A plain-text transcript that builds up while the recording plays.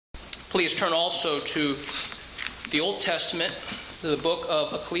Please turn also to the Old Testament, the book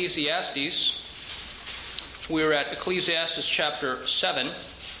of Ecclesiastes. We're at Ecclesiastes chapter 7.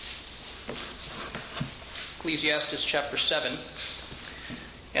 Ecclesiastes chapter 7.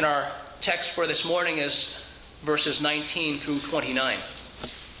 And our text for this morning is verses 19 through 29.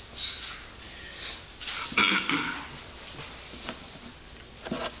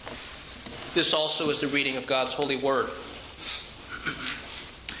 This also is the reading of God's holy word.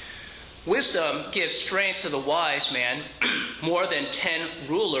 Wisdom gives strength to the wise man more than 10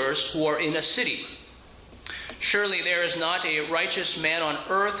 rulers who are in a city. Surely there is not a righteous man on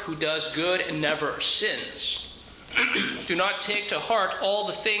earth who does good and never sins. Do not take to heart all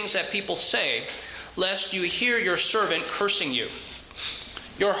the things that people say, lest you hear your servant cursing you.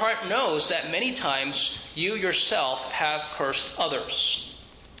 Your heart knows that many times you yourself have cursed others.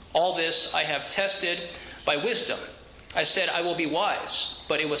 All this I have tested by wisdom. I said, I will be wise,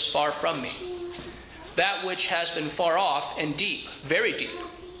 but it was far from me. That which has been far off and deep, very deep,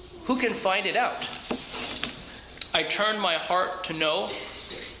 who can find it out? I turned my heart to know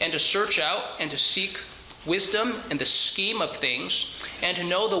and to search out and to seek wisdom and the scheme of things, and to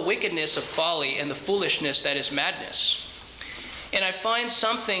know the wickedness of folly and the foolishness that is madness. And I find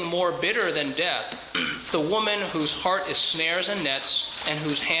something more bitter than death, the woman whose heart is snares and nets, and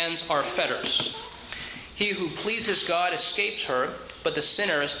whose hands are fetters. He who pleases God escapes her, but the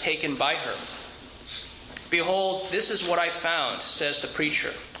sinner is taken by her. Behold, this is what I found, says the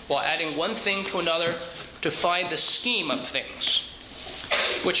preacher, while adding one thing to another to find the scheme of things,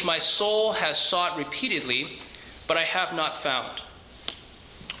 which my soul has sought repeatedly, but I have not found.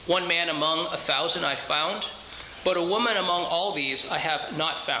 One man among 1,000 I found, but a woman among all these I have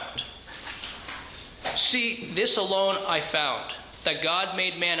not found. See, this alone I found, that God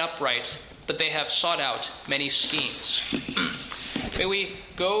made man upright, but they have sought out many schemes. May we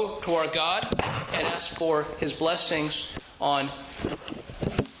go to our God and ask for his blessings on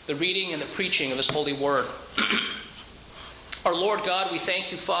the reading and the preaching of his holy word. Our Lord God, we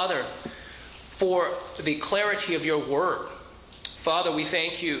thank you, Father, for the clarity of your word. Father, we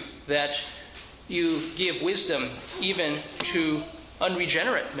thank you that you give wisdom even to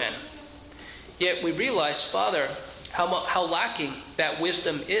unregenerate men. Yet we realize, Father, how lacking that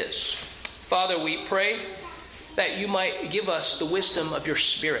wisdom is. Father, we pray that you might give us the wisdom of your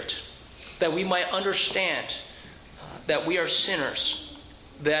Spirit, that we might understand that we are sinners,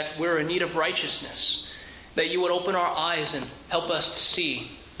 that we're in need of righteousness, that you would open our eyes and help us to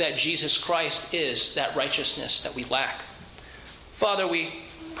see that Jesus Christ is that righteousness that we lack. Father, we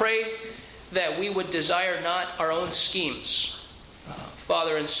pray that we would desire not our own schemes.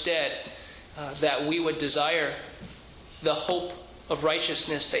 Father, instead, that we would desire the hope of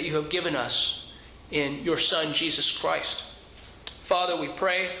righteousness that you have given us in your Son, Jesus Christ. Father, we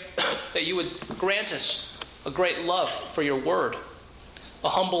pray that you would grant us a great love for your word, a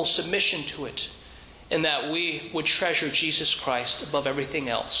humble submission to it, and that we would treasure Jesus Christ above everything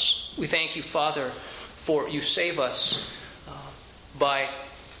else. We thank you, Father, for you save us by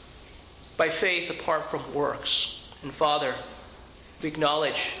faith apart from works. And Father, we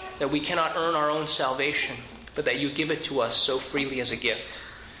acknowledge that we cannot earn our own salvation, but that you give it to us so freely as a gift.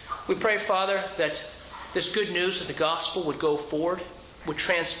 We pray, Father, that this good news of the gospel would go forward, would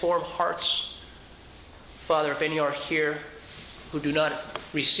transform hearts. Father, if any are here who do not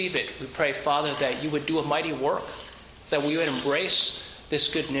receive it, we pray, Father, that you would do a mighty work, that we would embrace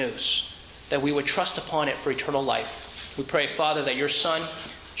this good news, that we would trust upon it for eternal life. We pray, Father, that your Son,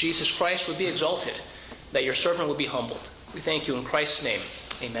 Jesus Christ, would be exalted, that your servant would be humbled. We thank you in Christ's name.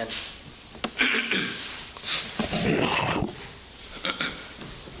 Amen.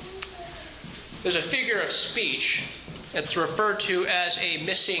 There's a figure of speech that's referred to as a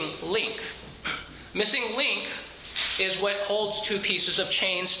missing link. Missing link is what holds two pieces of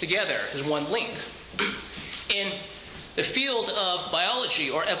chains together, is one link. In the field of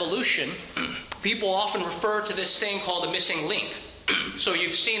biology or evolution, people often refer to this thing called the missing link. So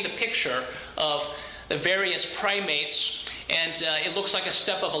you've seen the picture of the various primates, and it looks like a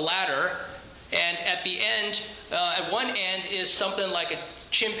step of a ladder. And at the end, at one end is something like a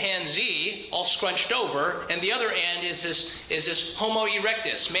chimpanzee all scrunched over, and the other end is this Homo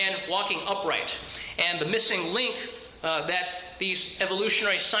erectus, man walking upright. And the missing link that these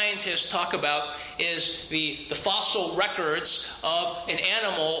evolutionary scientists talk about is the fossil records of an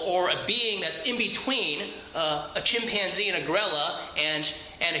animal or a being that's in between a chimpanzee and a gorilla and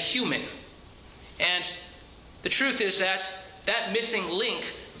a human. And the truth is that missing link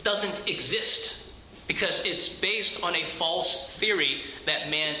doesn't exist because it's based on a false theory that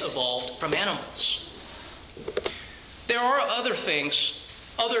man evolved from animals. There are other things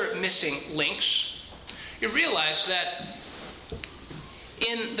other missing links, you realize that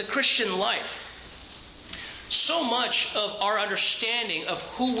in the Christian life, so much of our understanding of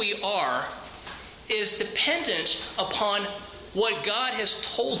who we are is dependent upon what God has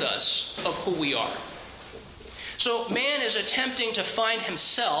told us of who we are. So man is attempting to find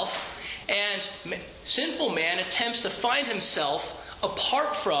himself, and sinful man attempts to find himself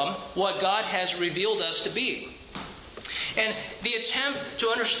apart from what God has revealed us to be. And the attempt to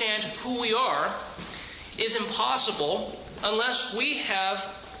understand who we are is impossible unless we have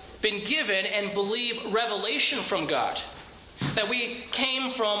been given and believe revelation from God. That we came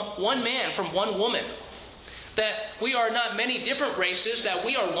from one man, from one woman. That we are not many different races, that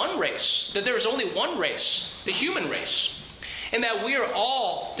we are one race. That there is only one race, the human race. And that we are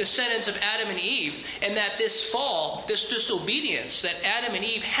all descendants of Adam and Eve, and that this fall, this disobedience that Adam and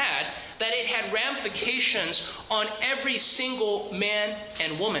Eve had, that it had ramifications on every single man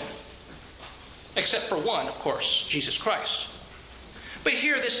and woman. Except for one, of course, Jesus Christ. But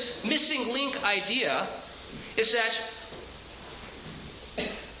here, this missing link idea is that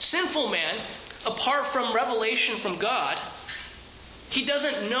sinful man, apart from revelation from God, he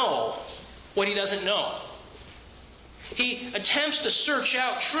doesn't know what he doesn't know. He attempts to search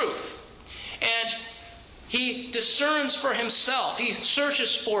out truth, and he discerns for himself. He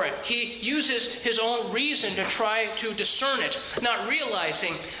searches for it. He uses his own reason to try to discern it, not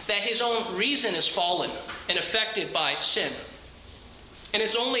realizing that his own reason is fallen and affected by sin. And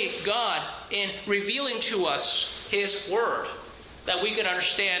it's only God, in revealing to us His Word, that we can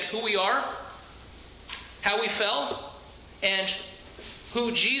understand who we are, how we fell, and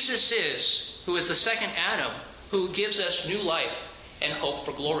who Jesus is, who is the second Adam, who gives us new life and hope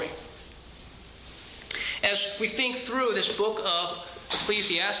for glory. As we think through this book of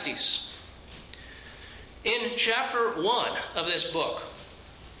Ecclesiastes, in chapter 1 of this book,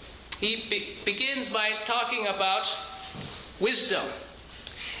 he begins by talking about wisdom,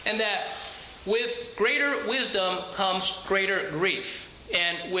 and that with greater wisdom comes greater grief,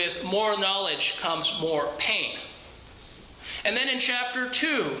 and with more knowledge comes more pain. And then in chapter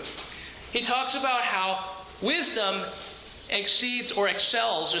 2, he talks about how wisdom exceeds or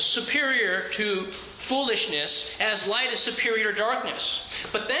excels, is superior to foolishness, as light is superior to darkness.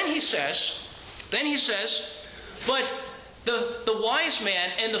 But then he says, but the wise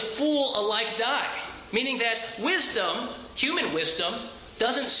man and the fool alike die. Meaning that wisdom, human wisdom,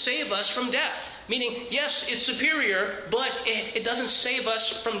 doesn't save us from death. Meaning, yes, it's superior, but it doesn't save us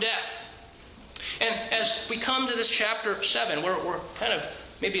from death. And as we come to this chapter 7, we're kind of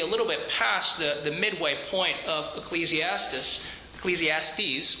maybe a little bit past the midway point of Ecclesiastes,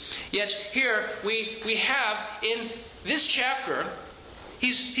 yet here we have in this chapter,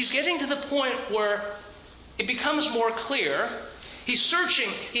 he's getting to the point where it becomes more clear. He's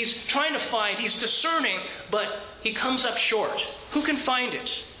searching, he's trying to find, he's discerning, but he comes up short. Who can find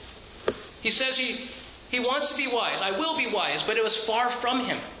it? He says he wants to be wise. I will be wise, but it was far from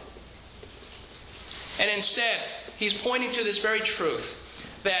him. And instead, he's pointing to this very truth,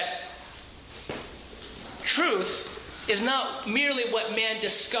 that truth is not merely what man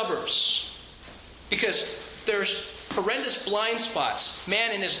discovers, because there's horrendous blind spots.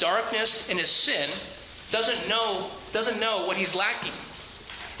 Man in his darkness, in his sin, doesn't know what he's lacking.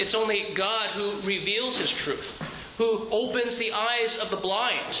 It's only God who reveals His truth, who opens the eyes of the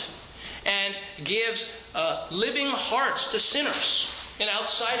blind and gives living hearts to sinners. And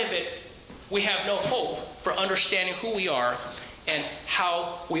outside of it, we have no hope for understanding who we are and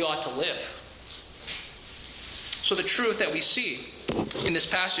how we ought to live. So the truth that we see in this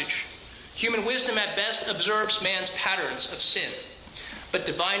passage, human wisdom at best observes man's patterns of sin, but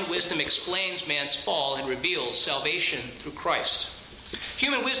divine wisdom explains man's fall and reveals salvation through Christ.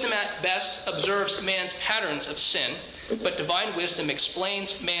 Human wisdom at best observes man's patterns of sin, but divine wisdom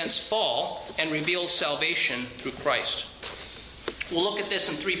explains man's fall and reveals salvation through Christ. We'll look at this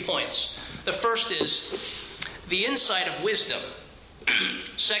in 3 points. The first is the insight of wisdom.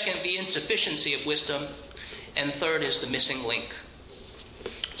 Second, the insufficiency of wisdom. And third is the missing link.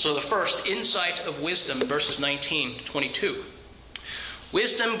 So the first, insight of wisdom, verses 19 to 22.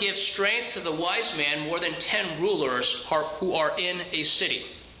 Wisdom gives strength to the wise man more than 10 rulers who are in a city.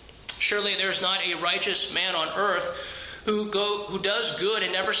 Surely there is not a righteous man on earth who does good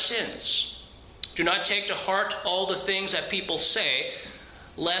and never sins. Do not take to heart all the things that people say,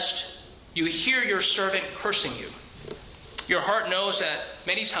 lest you hear your servant cursing you. Your heart knows that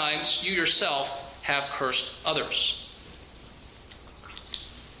many times you yourself have cursed others.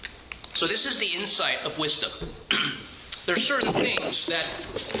 So this is the insight of wisdom. There are certain things that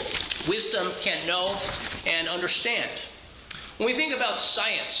wisdom can know and understand. When we think about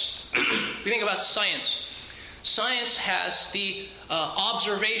science, science has the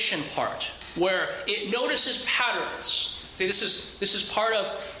observation part, where it notices patterns. See, this is part of,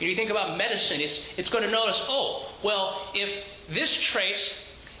 you think about medicine, it's going to notice, oh, well, if this trait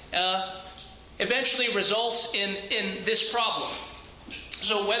eventually results in this problem.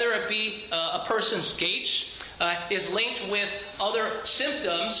 So whether it be a person's gait is linked with other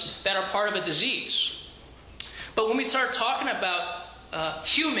symptoms that are part of a disease. But when we start talking about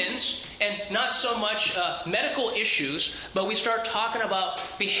humans, and not so much medical issues, but we start talking about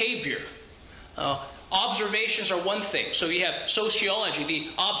behavior. Observations are one thing. So you have sociology,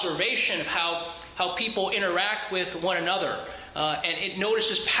 the observation of how people interact with one another, and it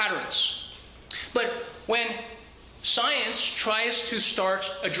notices patterns. But when science tries to start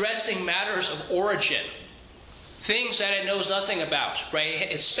addressing matters of origin, things that it knows nothing about,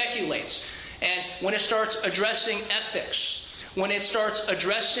 right? It speculates. And when it starts addressing ethics, when it starts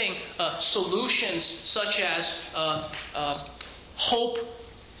addressing solutions such as hope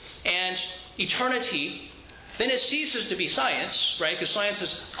and eternity, then it ceases to be science, right? Because science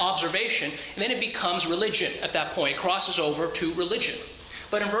is observation, and then it becomes religion at that point. It crosses over to religion.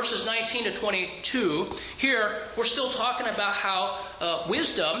 But in verses 19 to 22, here we're still talking about how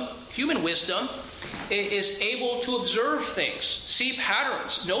wisdom, human wisdom, is able to observe things, see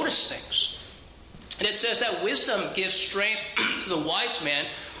patterns, notice things. And it says that wisdom gives strength to the wise man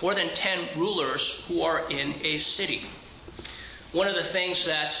more than 10 rulers who are in a city. One of the things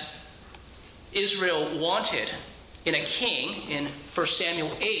that Israel wanted in a king, in 1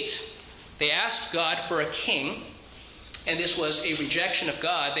 Samuel 8, they asked God for a king, and this was a rejection of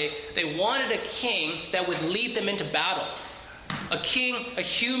God. They wanted a king that would lead them into battle. A king, a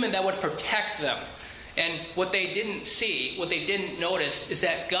human that would protect them. And what they didn't see, what they didn't notice, is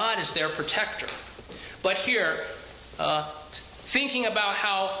that God is their protector. But here, thinking about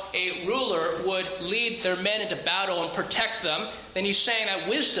how a ruler would lead their men into battle and protect them, then he's saying that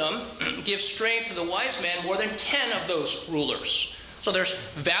wisdom gives strength to the wise man more than 10 of those rulers. So there's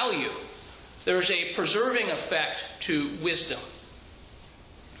value. There's a preserving effect to wisdom.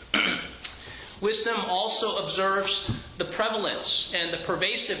 Wisdom also observes the prevalence and the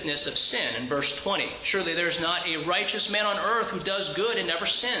pervasiveness of sin in verse 20. Surely there's not a righteous man on earth who does good and never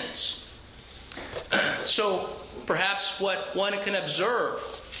sins. So perhaps what one can observe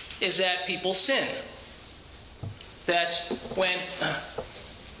is that people sin. That when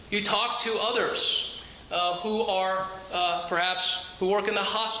you talk to others who are perhaps who work in the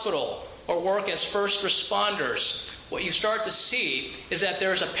hospital or work as first responders, what you start to see is that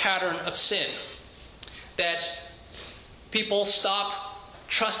there's a pattern of sin. That people stop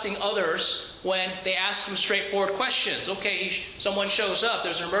trusting others when they ask them straightforward questions. Okay, someone shows up,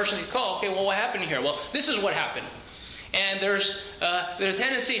 there's an emergency call. Okay, well, what happened here? Well, this is what happened. And there's a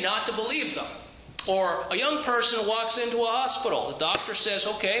tendency not to believe them. Or a young person walks into a hospital. The doctor says,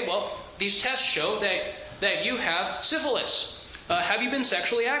 okay, well, these tests show that you have syphilis. Have you been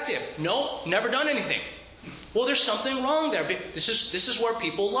sexually active? No, never done anything. Well, there's something wrong there. This is where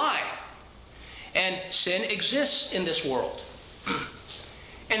people lie. And sin exists in this world.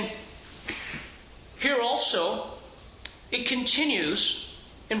 And here also, it continues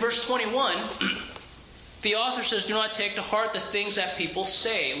in verse 21. The author says, do not take to heart the things that people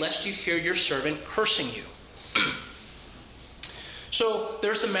say, lest you hear your servant cursing you. So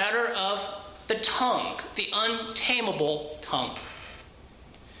there's the matter of the tongue, the untamable tongue.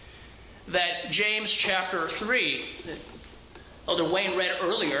 That James chapter 3, that Elder Wayne read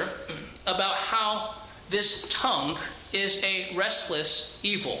earlier, about how this tongue is a restless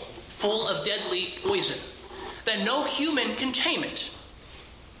evil, full of deadly poison, that no human can tame it.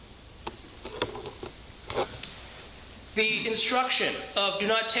 The instruction of do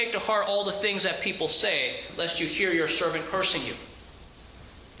not take to heart all the things that people say, lest you hear your servant cursing you.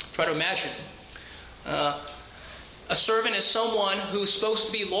 Try to imagine. A servant is someone who's supposed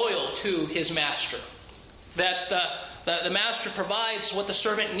to be loyal to his master. That the master provides what the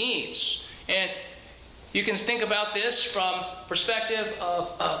servant needs. And you can think about this from perspective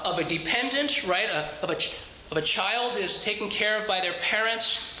of a dependent, right? Of a child is taken care of by their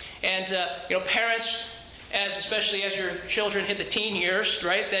parents. And, parents, especially as your children hit the teen years,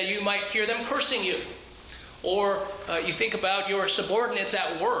 right? That you might hear them cursing you. Or you think about your subordinates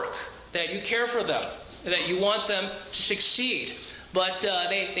at work, that you care for them, that you want them to succeed. But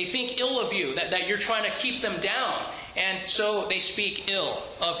they think ill of you, that you're trying to keep them down. And so they speak ill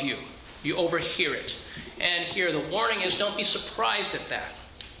of you. You overhear it. And here the warning is, don't be surprised at that.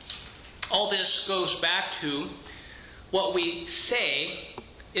 All this goes back to what we say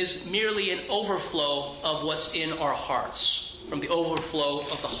is merely an overflow of what's in our hearts. from the overflow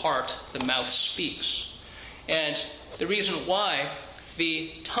of the heart, the mouth speaks. And the reason why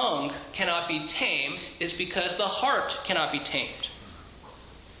the tongue cannot be tamed is because the heart cannot be tamed.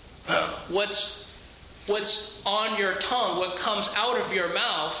 What's on your tongue, what comes out of your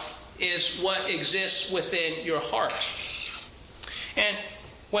mouth, is what exists within your heart. And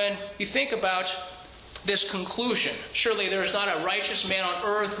when you think about this conclusion, surely there is not a righteous man on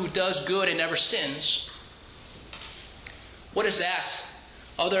earth who does good and never sins. What is that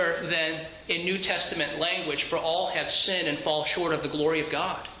other than in New Testament language, for all have sinned and fall short of the glory of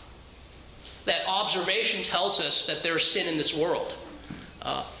God? That observation tells us that there is sin in this world.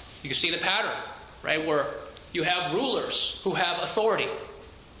 You can see the pattern, right, where you have rulers who have authority.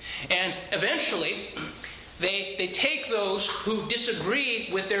 And eventually, they take those who disagree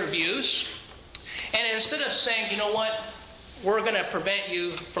with their views, and instead of saying, you know what, we're going to prevent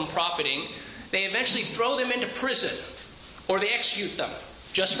you from profiting, they eventually throw them into prison, or they execute them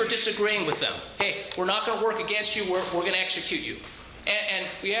just for disagreeing with them. Hey, we're not going to work against you, we're going to execute you. And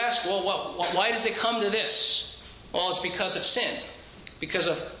we ask, well, why does it come to this? Well, it's because of sin, because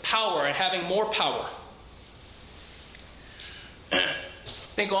of power and having more power.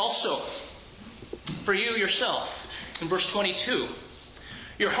 Think also, for you yourself, in verse 22,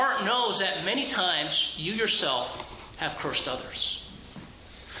 your heart knows that many times you yourself have cursed others.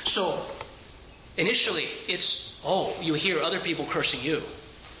 So, initially, it's, you hear other people cursing you,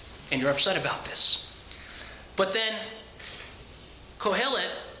 and you're upset about this. But then, Kohelet,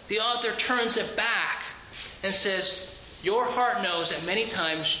 the author, turns it back and says, your heart knows that many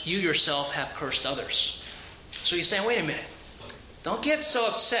times you yourself have cursed others. So he's saying, wait a minute. Don't get so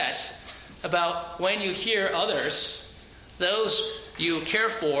upset about when you hear others, those you care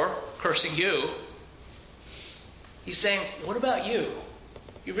for, cursing you. He's saying, what about you?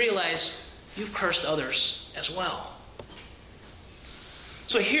 You realize you've cursed others as well.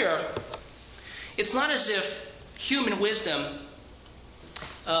 So here, it's not as if human wisdom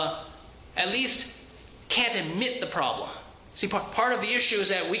at least can't admit the problem. See, part of the issue is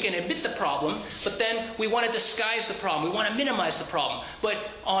that we can admit the problem, but then we want to disguise the problem. We want to minimize the problem. But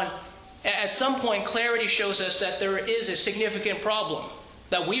at some point, clarity shows us that there is a significant problem,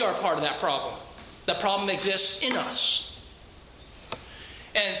 that we are part of that problem. The problem exists in us.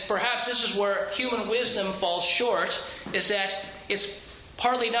 And perhaps this is where human wisdom falls short, is that it's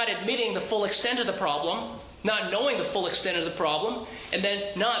partly not admitting the full extent of the problem, not knowing the full extent of the problem, and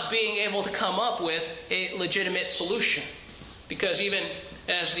then not being able to come up with a legitimate solution. Because even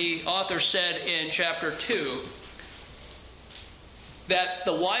as the author said in chapter 2, that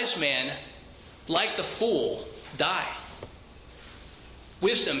the wise man, like the fool, die.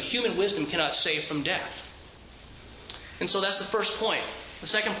 Human wisdom cannot save from death. And so that's the first point. The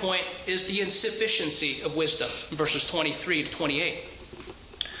second point is the insufficiency of wisdom, in verses 23 to 28.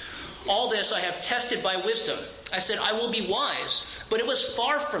 All this I have tested by wisdom. I said, I will be wise, but it was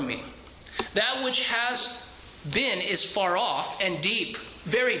far from me. That which has been is far off and deep,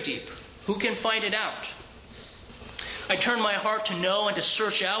 very deep. Who can find it out? I turned my heart to know and to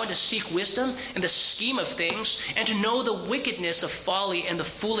search out and to seek wisdom and the scheme of things, and to know the wickedness of folly and the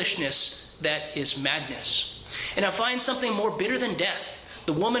foolishness that is madness. And I find something more bitter than death,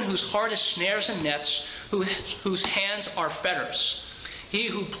 the woman whose heart is snares and nets, whose hands are fetters. He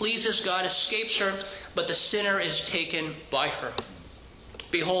who pleases God escapes her, but the sinner is taken by her.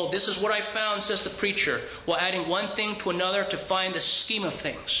 Behold, this is what I found, says the preacher, while adding one thing to another to find the scheme of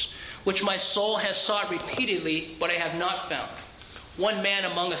things, which my soul has sought repeatedly, but I have not found. One man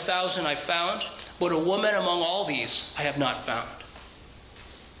among 1,000 I found, but a woman among all these I have not found.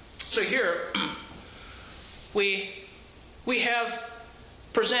 So here, we have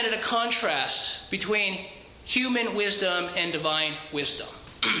presented a contrast between human wisdom and divine wisdom,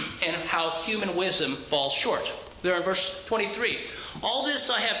 and how human wisdom falls short. There in verse 23. All this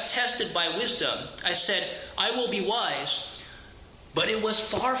I have tested by wisdom. I said, I will be wise, but it was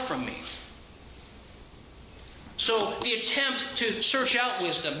far from me. So the attempt to search out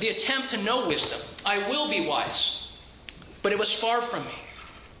wisdom, the attempt to know wisdom, I will be wise, but it was far from me.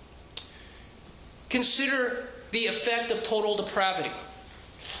 Consider the effect of total depravity.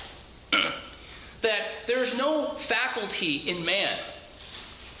 That there's no faculty in man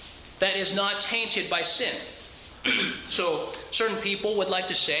that is not tainted by sin. So certain people would like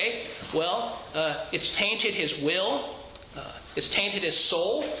to say, well, it's tainted his will, it's tainted his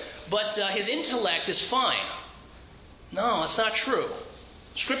soul, but his intellect is fine. No, it's not true.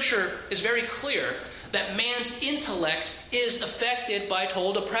 Scripture is very clear that man's intellect is affected by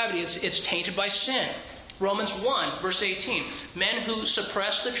total depravity. It's tainted by sin. Romans 1, verse 18. Men who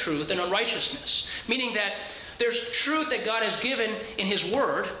suppress the truth in unrighteousness. Meaning that there's truth that God has given in His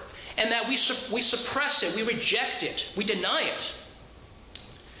Word, and that we suppress it, we reject it, we deny it.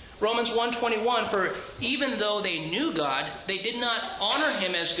 Romans 1:21, for even though they knew God, they did not honor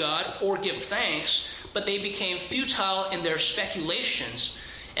Him as God or give thanks, but they became futile in their speculations,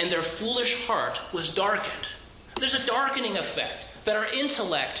 and their foolish heart was darkened. There's a darkening effect, that our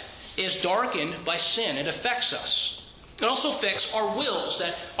intellect is darkened by sin. It affects us. It also affects our wills,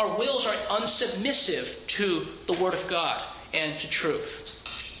 that our wills are unsubmissive to the Word of God and to truth.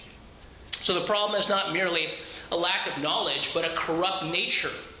 So the problem is not merely a lack of knowledge, but a corrupt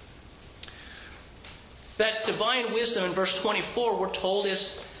nature. That divine wisdom in verse 24, we're told,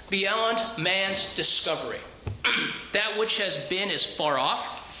 is beyond man's discovery. That which has been is far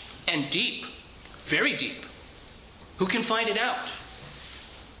off and deep, very deep. Who can find it out?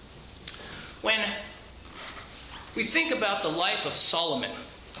 When we think about the life of Solomon,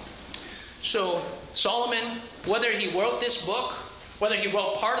 so Solomon, whether he wrote this book, whether he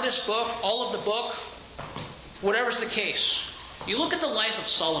wrote part of this book, all of the book, whatever's the case, you look at the life of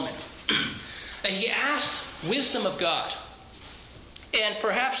Solomon, and he asked wisdom of God. And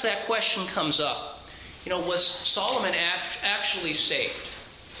perhaps that question comes up. Was Solomon actually saved?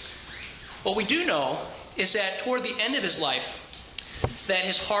 What we do know is that toward the end of his life, that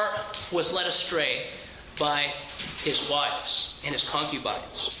his heart was led astray by his wives and his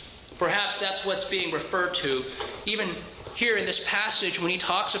concubines. Perhaps that's what's being referred to even here in this passage when he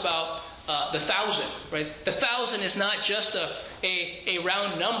talks about the 1,000, right? The 1,000 is not just a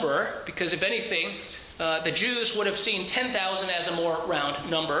round number, because if anything, the Jews would have seen 10,000 as a more round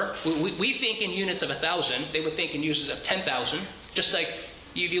number. We think in units of 1,000. They would think in units of 10,000. Just like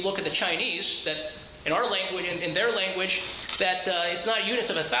if you look at the Chinese, that in our language, in their language, that it's not units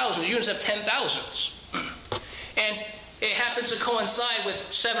of 1,000, it's units of 10,000s. And it happens to coincide with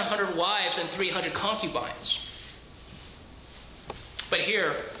 700 wives and 300 concubines. But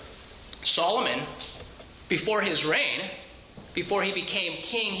here, Solomon, before his reign, before he became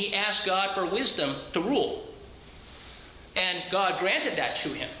king, he asked God for wisdom to rule. And God granted that to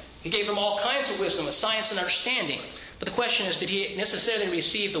him. He gave him all kinds of wisdom, with science and understanding. But the question is, did he necessarily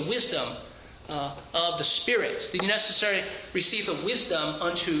receive the wisdom of the Spirit? Did he necessarily receive the wisdom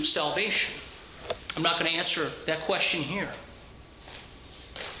unto salvation? I'm not going to answer that question here.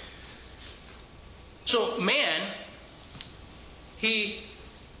 So man, he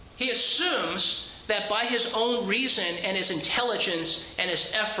assumes that by his own reason and his intelligence and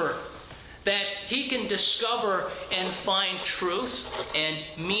his effort, that he can discover and find truth and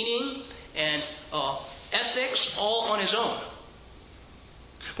meaning and ethics all on his own.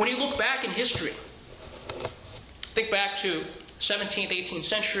 When you look back in history, think back to 17th, 18th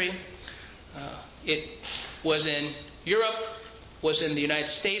century, it was in Europe, was in the United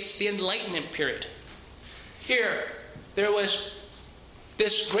States, the Enlightenment period. Here, there was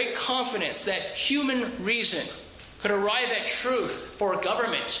this great confidence that human reason could arrive at truth for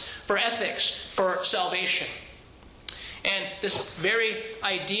government, for ethics, for salvation. And this very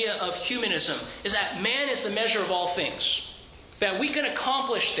idea of humanism is that man is the measure of all things. That we can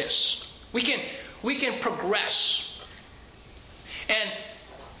accomplish this. We can progress. And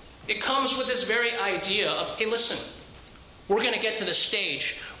it comes with this very idea of, hey, listen, we're going to get to the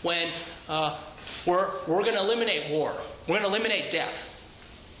stage when we're going to eliminate war. We're going to eliminate death.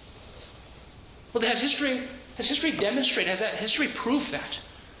 Well, has history demonstrated, has that history proved that?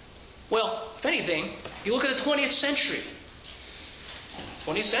 Well, if anything, you look at the 20th century.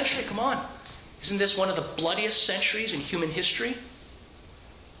 20th century, come on. Isn't this one of the bloodiest centuries in human history?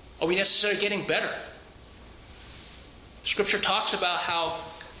 Are we necessarily getting better? Scripture talks about how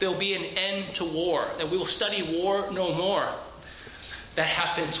there'll be an end to war, that we will study war no more. That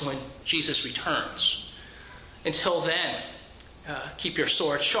happens when Jesus returns. Until then, keep your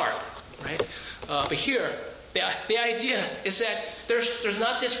sword sharp, right? But here, the idea is that there's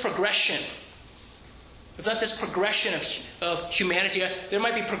not this progression. There's not this progression of humanity. There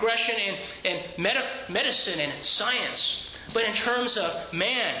might be progression in medicine and in science. But in terms of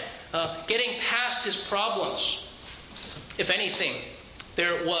man getting past his problems, if anything,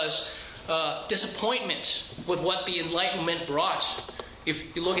 there was disappointment with what the Enlightenment brought.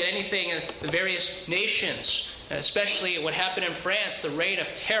 If you look at anything in the various nations, especially what happened in France, the reign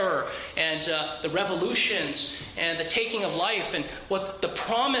of terror and the revolutions and the taking of life, and what the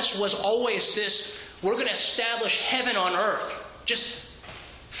promise was always this: we're going to establish heaven on earth. Just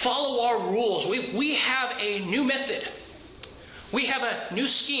follow our rules. We have a new method. We have a new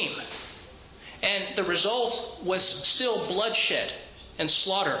scheme. And the result was still bloodshed and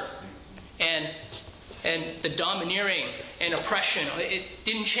slaughter and the domineering and oppression. It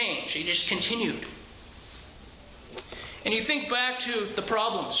didn't change. It just continued. And you think back to the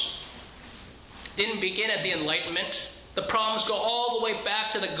problems. Didn't begin at the Enlightenment. The problems go all the way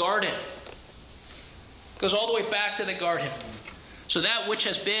back to the garden. Goes all the way back to the garden. So that which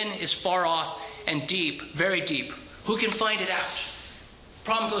has been is far off and deep, very deep. Who can find it out? The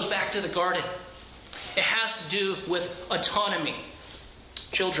problem goes back to the garden. It has to do with autonomy.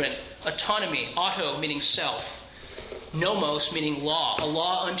 Children, autonomy, auto meaning self. Nomos meaning law, a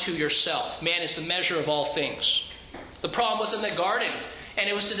law unto yourself. Man is the measure of all things. The problem was in the garden, and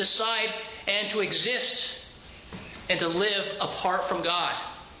it was to decide and to exist and to live apart from God.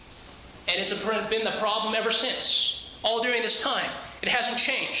 And it's been the problem ever since, all during this time. It hasn't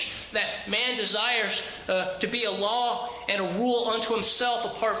changed. That man desires to be a law and a rule unto himself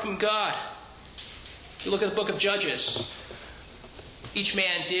apart from God. You look at the book of Judges. Each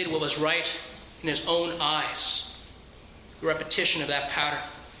man did what was right in his own eyes. A repetition of that pattern.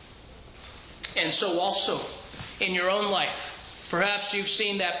 And so also, in your own life, perhaps you've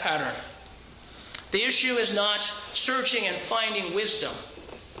seen that pattern. The issue is not searching and finding wisdom.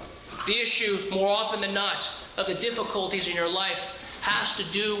 The issue, more often than not, of the difficulties in your life has to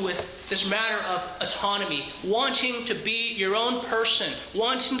do with this matter of autonomy, wanting to be your own person,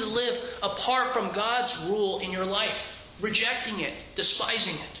 wanting to live apart from God's rule in your life, rejecting it,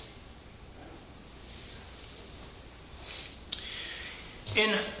 despising it.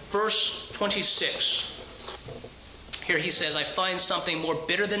 In verse 26, here he says, I find something more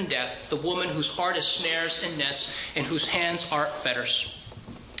bitter than death, the woman whose heart is snares and nets, and whose hands are fetters.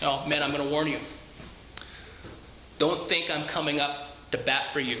 Oh, men, I'm going to warn you. Don't think I'm coming up to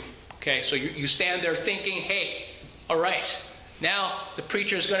bat for you. Okay, so you stand there thinking, hey, all right, now the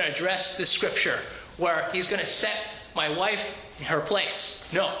preacher is going to address this scripture where he's going to set my wife in her place.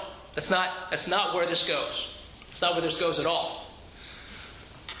 No, that's not where this goes. It's not where this goes at all.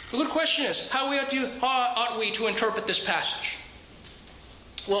 The good question is, how ought we to interpret this passage?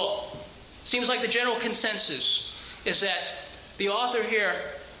 Well, it seems like the general consensus is that the author here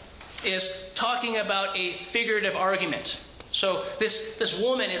is talking about a figurative argument. So this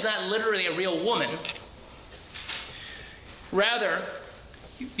woman is not literally a real woman. Rather,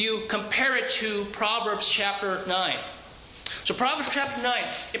 you compare it to Proverbs chapter 9. So Proverbs chapter 9,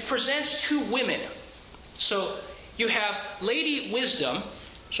 it presents two women. So you have Lady Wisdom.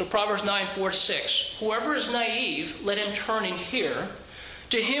 So Proverbs 9, 4-6. Whoever is naive, let him turn and hear.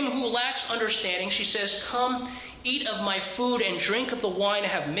 To him who lacks understanding, she says, come, eat of my food and drink of the wine I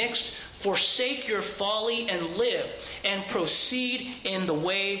have mixed. Forsake your folly and live, and proceed in the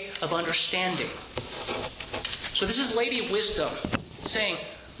way of understanding. So this is Lady Wisdom saying,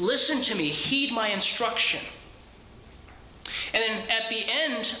 listen to me, heed my instruction. And then at the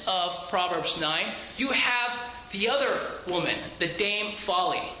end of Proverbs 9, you have the other woman, the Dame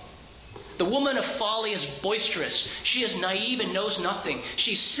Folly. The woman of folly is boisterous. She is naive and knows nothing.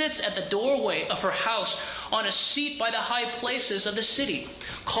 She sits at the doorway of her house on a seat by the high places of the city,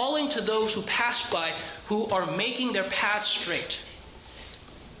 calling to those who pass by who are making their paths straight.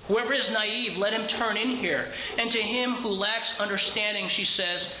 Whoever is naive, let him turn in here. And to him who lacks understanding, she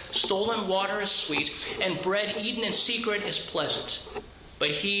says, stolen water is sweet, and bread eaten in secret is pleasant.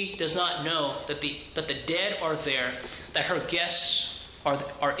 But he does not know that the dead are there, that her guests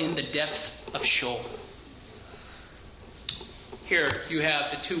are in the depth of Sheol. Here you have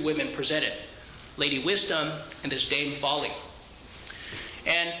the two women presented, Lady Wisdom and this Dame Folly.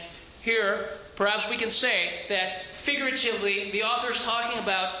 And here, perhaps we can say that figuratively, the author is talking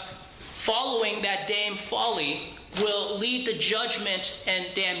about following that Dame Folly will lead to judgment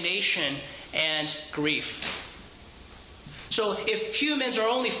and damnation and grief. So if humans are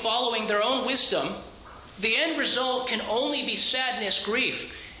only following their own wisdom, the end result can only be sadness,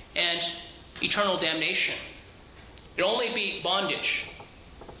 grief, and eternal damnation. It will only be bondage.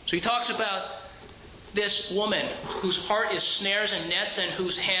 So he talks about this woman whose heart is snares and nets and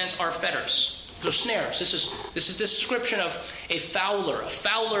whose hands are fetters. So snares, this is the description of a fowler. A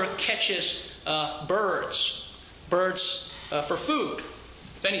fowler catches birds for food,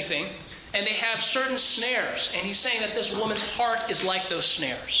 if anything. And they have certain snares. And he's saying that this woman's heart is like those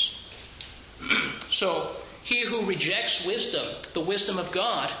snares. So, he who rejects wisdom, the wisdom of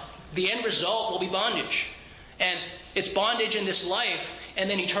God, the end result will be bondage. And it's bondage in this life and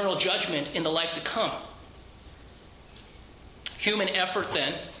then eternal judgment in the life to come. Human effort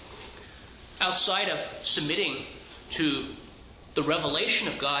then, outside of submitting to the revelation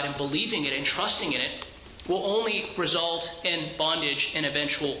of God and believing it and trusting in it, will only result in bondage and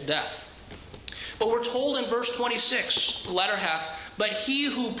eventual death. But we're told in verse 26, the latter half, but he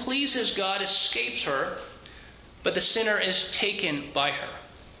who pleases God escapes her, but the sinner is taken by her.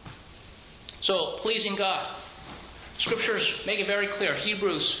 So, pleasing God. Scriptures make it very clear.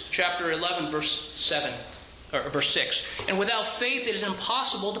 Hebrews chapter 11, verse 7, or verse 6. And without faith it is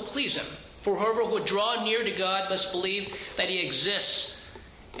impossible to please him. For whoever would draw near to God must believe that he exists,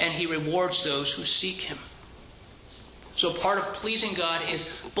 and he rewards those who seek him. So part of pleasing God is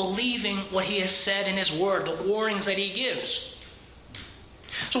believing what he has said in his word, the warnings that he gives.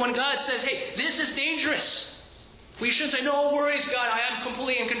 So when God says, hey, this is dangerous, we shouldn't say, no worries, God, I am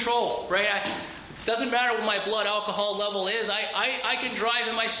completely in control, right? Doesn't matter what my blood alcohol level is, I can drive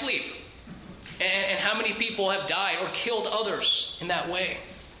in my sleep. And how many people have died or killed others in that way?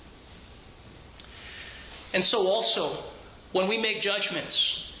 And so also, when we make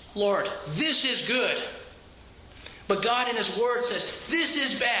judgments, Lord, this is good. But God in his word says, this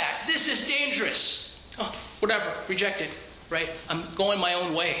is bad, this is dangerous. Oh, whatever, reject it, right? I'm going my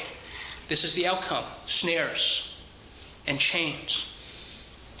own way. This is the outcome, snares and chains.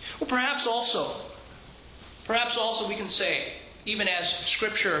 Well, perhaps also we can say, even as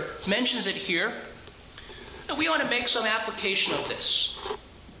Scripture mentions it here, that we ought to make some application of this.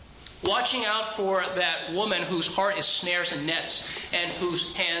 Watching out for that woman whose heart is snares and nets and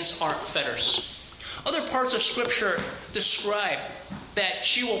whose hands are fetters. Other parts of Scripture describe that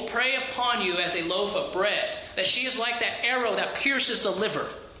she will prey upon you as a loaf of bread, that she is like that arrow that pierces the liver.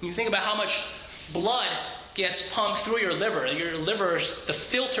 You think about how much blood gets pumped through your liver. Your liver is the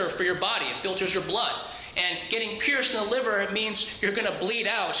filter for your body. It filters your blood. And getting pierced in the liver, it means you're going to bleed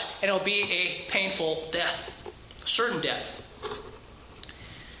out, and it'll be a painful death, certain death.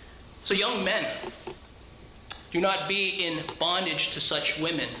 So young men, do not be in bondage to such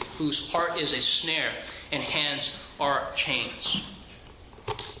women whose heart is a snare and hands are chains.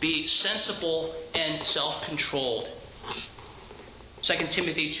 Be sensible and self-controlled. 2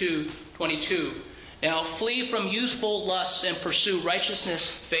 Timothy 2:22. Now flee from youthful lusts and pursue righteousness,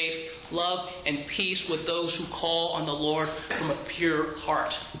 faith, love, and peace with those who call on the Lord from a pure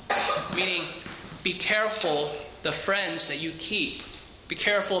heart. Meaning, be careful the friends that you keep. Be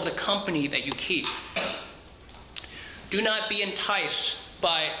careful of the company that you keep. Do not be enticed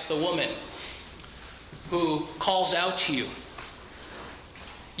by the woman who calls out to you.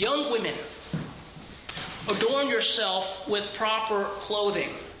 Young women, adorn yourself with proper clothing,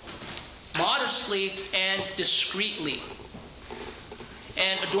 modestly and discreetly.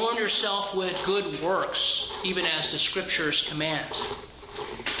 And adorn yourself with good works, even as the Scriptures command.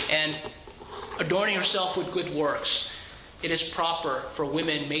 And adorning yourself with good works, it is proper for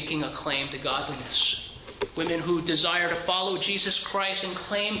women making a claim to godliness. Women who desire to follow Jesus Christ and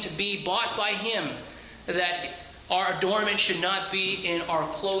claim to be bought by him, that our adornment should not be in our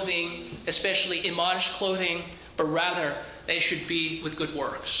clothing, especially immodest clothing, but rather they should be with good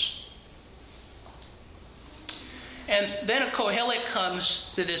works. And then Kohelet comes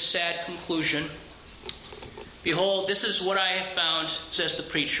to this sad conclusion. Behold, this is what I have found, says the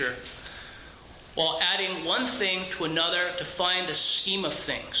preacher, while adding one thing to another to find the scheme of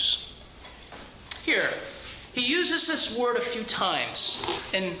things. Here, he uses this word a few times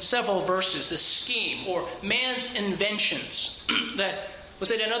in several verses, the scheme, or man's inventions. That was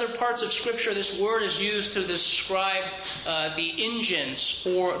it in other parts of Scripture, this word is used to describe the engines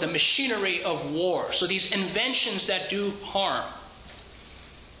or the machinery of war. So these inventions that do harm.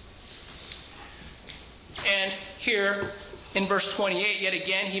 And here in verse 28, yet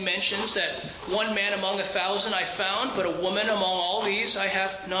again, he mentions that one man among 1,000 I found, but a woman among all these I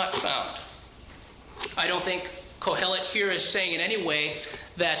have not found. I don't think Kohelet here is saying in any way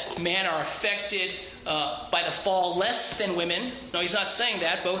that men are affected by the fall less than women. No, he's not saying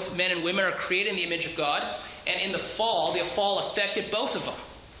that. Both men and women are created in the image of God. And in the fall affected both of them.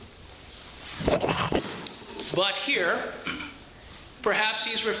 But here, perhaps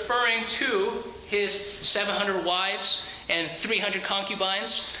he's referring to his 700 wives and 300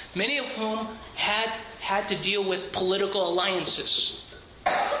 concubines, many of whom had to deal with political alliances.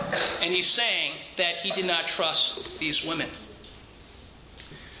 And he's saying that he did not trust these women.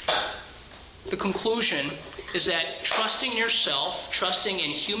 The conclusion is that trusting yourself, trusting in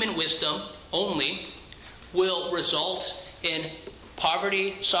human wisdom only, will result in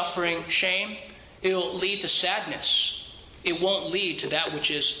poverty, suffering, shame. It will lead to sadness. It won't lead to that which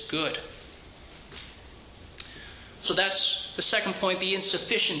is good. So that's the second point, the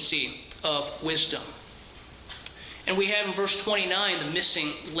insufficiency of wisdom. And we have in verse 29 the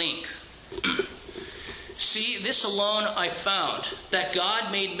missing link. See, this alone I found, that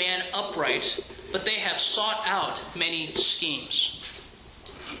God made man upright, but they have sought out many schemes.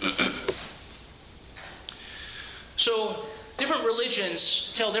 So, different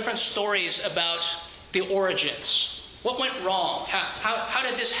religions tell different stories about the origins. What went wrong? How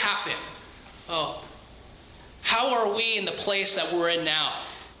did this happen? How how are we in the place that we're in now?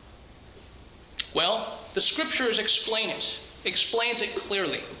 Well, the Scriptures explain it. Explains it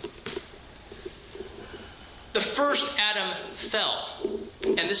clearly. The first Adam fell,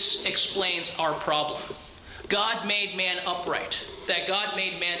 and this explains our problem. God made man upright, that God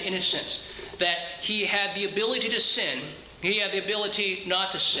made man innocent, that he had the ability to sin, he had the ability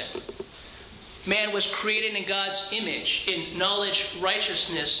not to sin. Man was created in God's image, in knowledge,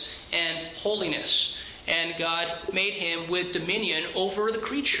 righteousness, and holiness, and God made him with dominion over the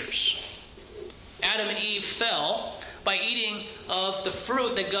creatures. Adam and Eve fell by eating of the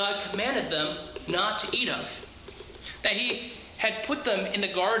fruit that God commanded them not to eat of. That he had put them in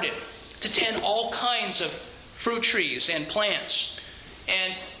the garden to tend all kinds of fruit trees and plants.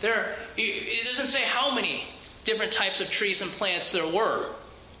 And it doesn't say how many different types of trees and plants there were.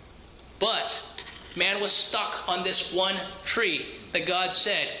 But man was stuck on this one tree that God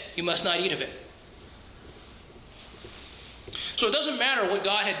said, you must not eat of it. So it doesn't matter what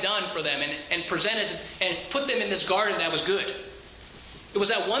God had done for them and presented and put them in this garden that was good. It was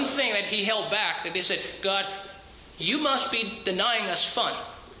that one thing that he held back, that they said, God, you must be denying us fun,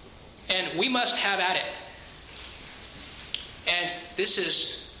 and we must have at it. And this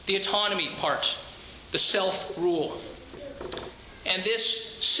is the autonomy part, the self-rule. And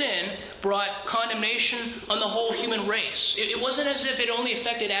this sin brought condemnation on the whole human race. It wasn't as if it only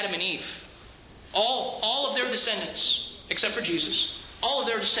affected Adam and Eve. All of their descendants, except for Jesus, all of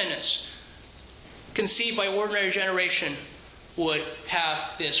their descendants, conceived by ordinary generation, would have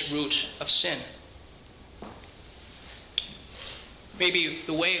this root of sin. Maybe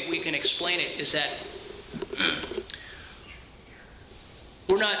the way we can explain it is that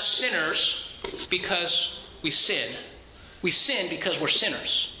we're not sinners because we sin. We sin because we're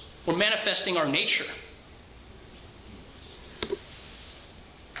sinners. We're manifesting our nature.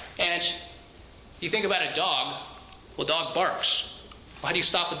 And you think about a dog. Well, a dog barks. Well, how do you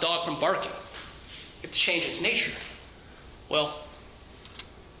stop a dog from barking? You have to change its nature. Well,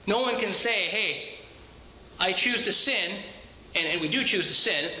 no one can say, hey, I choose to sin, and we do choose to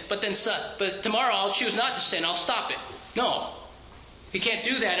sin, but tomorrow I'll choose not to sin, I'll stop it. No. You can't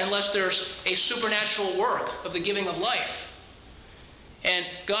do that unless there's a supernatural work of the giving of life. And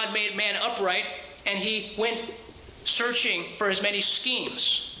God made man upright, and he went searching for as many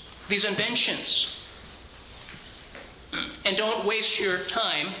schemes, these inventions. And don't waste your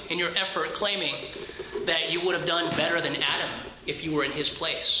time and your effort claiming that you would have done better than Adam if you were in his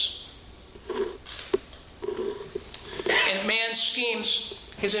place. And man's schemes,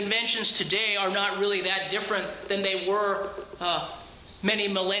 his inventions today are not really that different than they were many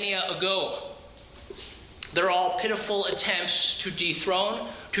millennia ago. They're all pitiful attempts to dethrone,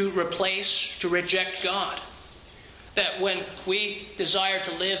 to replace, to reject God. That when we desire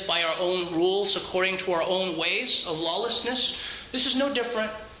to live by our own rules according to our own ways of lawlessness, this is no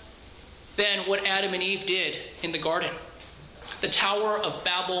different than what Adam and Eve did in the garden. The Tower of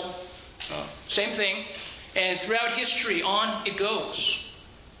Babel, same thing. And throughout history, on it goes.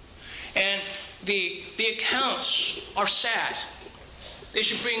 And the accounts are sad. They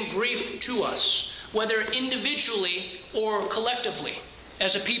should bring grief to us, whether individually or collectively,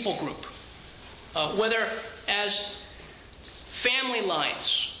 as a people group. Whether as family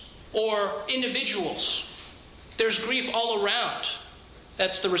lines or individuals. There's grief all around.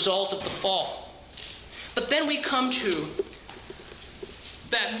 That's the result of the fall. But then we come to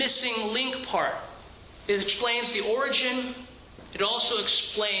that missing link part. It explains the origin. It also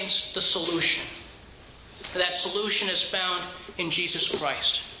explains the solution. That solution is found in Jesus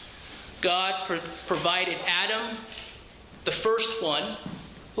Christ. God provided Adam, the first one,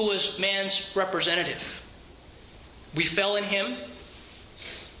 who was man's representative. We fell in him.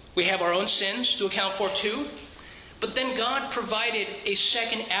 We have our own sins to account for too. But then God provided a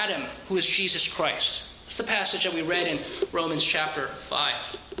second Adam, who is Jesus Christ. That's the passage that we read in Romans chapter 5.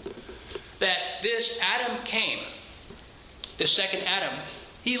 That this Adam came, the second Adam.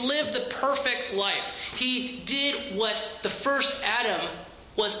 He lived the perfect life. He did what the first Adam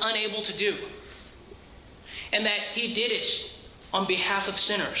was unable to do. And that he did it on behalf of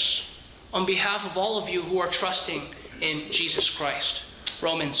sinners. On behalf of all of you who are trusting in Jesus Christ.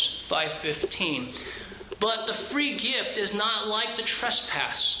 Romans 5:15. But the free gift is not like the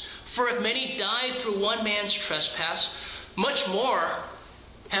trespass. For if many died through one man's trespass, much more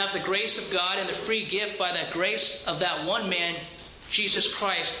have the grace of God and the free gift by the grace of that one man, Jesus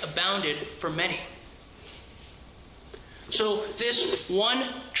Christ, abounded for many. So this one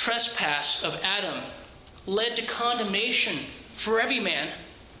trespass of Adam led to condemnation for every man.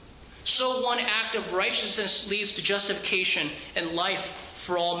 So one act of righteousness leads to justification and life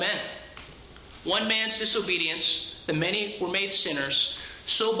for all men. one man's disobedience, the many were made sinners.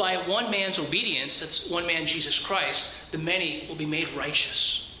 So by one man's obedience, that's one man, Jesus Christ, the many will be made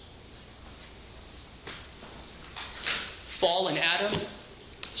righteous. Fall in Adam,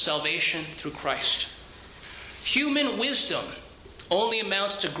 salvation through Christ. Human wisdom only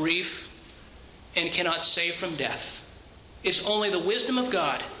amounts to grief and cannot save from death. It's only the wisdom of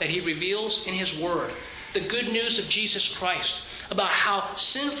God that He reveals in His Word, the good news of Jesus Christ, about how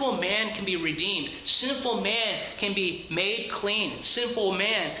sinful man can be redeemed, sinful man can be made clean, sinful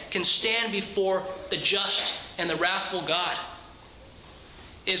man can stand before the just and the wrathful God,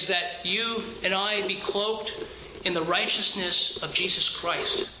 is that you and I be cloaked in the righteousness of Jesus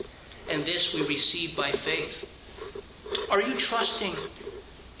Christ, and this we receive by faith. Are you trusting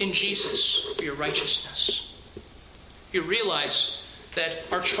in Jesus for your righteousness? You realize that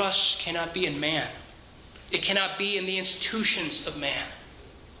our trust cannot be in man. It cannot be in the institutions of man.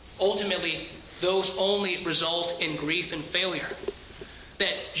 Ultimately, those only result in grief and failure.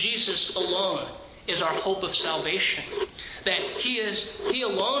 That Jesus alone is our hope of salvation. That He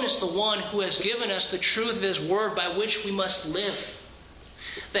alone is the one who has given us the truth of His Word by which we must live.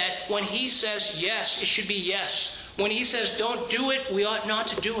 That when He says yes, it should be yes. When He says don't do it, we ought not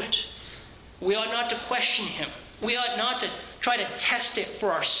to do it. We ought not to question Him. We ought not to try to test it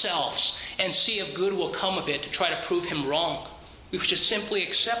for ourselves and see if good will come of it to try to prove Him wrong. We should simply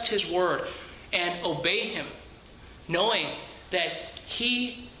accept His Word and obey Him, knowing that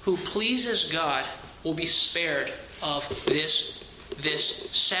he who pleases God will be spared of this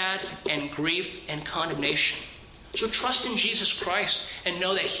sad and grief and condemnation. So trust in Jesus Christ and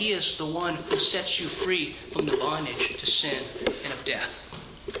know that He is the one who sets you free from the bondage to sin and of death.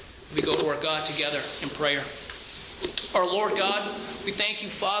 We go to our God together in prayer. Our Lord God, we thank You,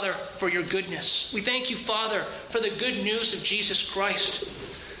 Father, for Your goodness. We thank You, Father, for the good news of Jesus Christ.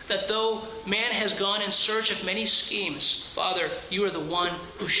 That though man has gone in search of many schemes, Father, You are the one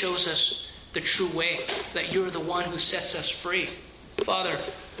who shows us the true way. That You are the one who sets us free. Father,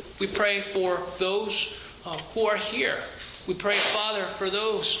 we pray for those who are here. We pray, Father, for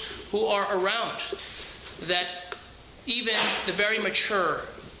those who are around. That even the very mature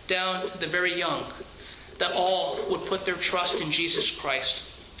down to the very young, that all would put their trust in Jesus Christ,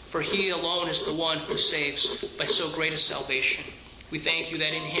 for He alone is the one who saves by so great a salvation. We thank You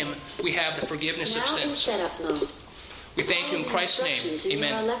that in Him we have the forgiveness of sins. We thank You in Christ's name. Amen.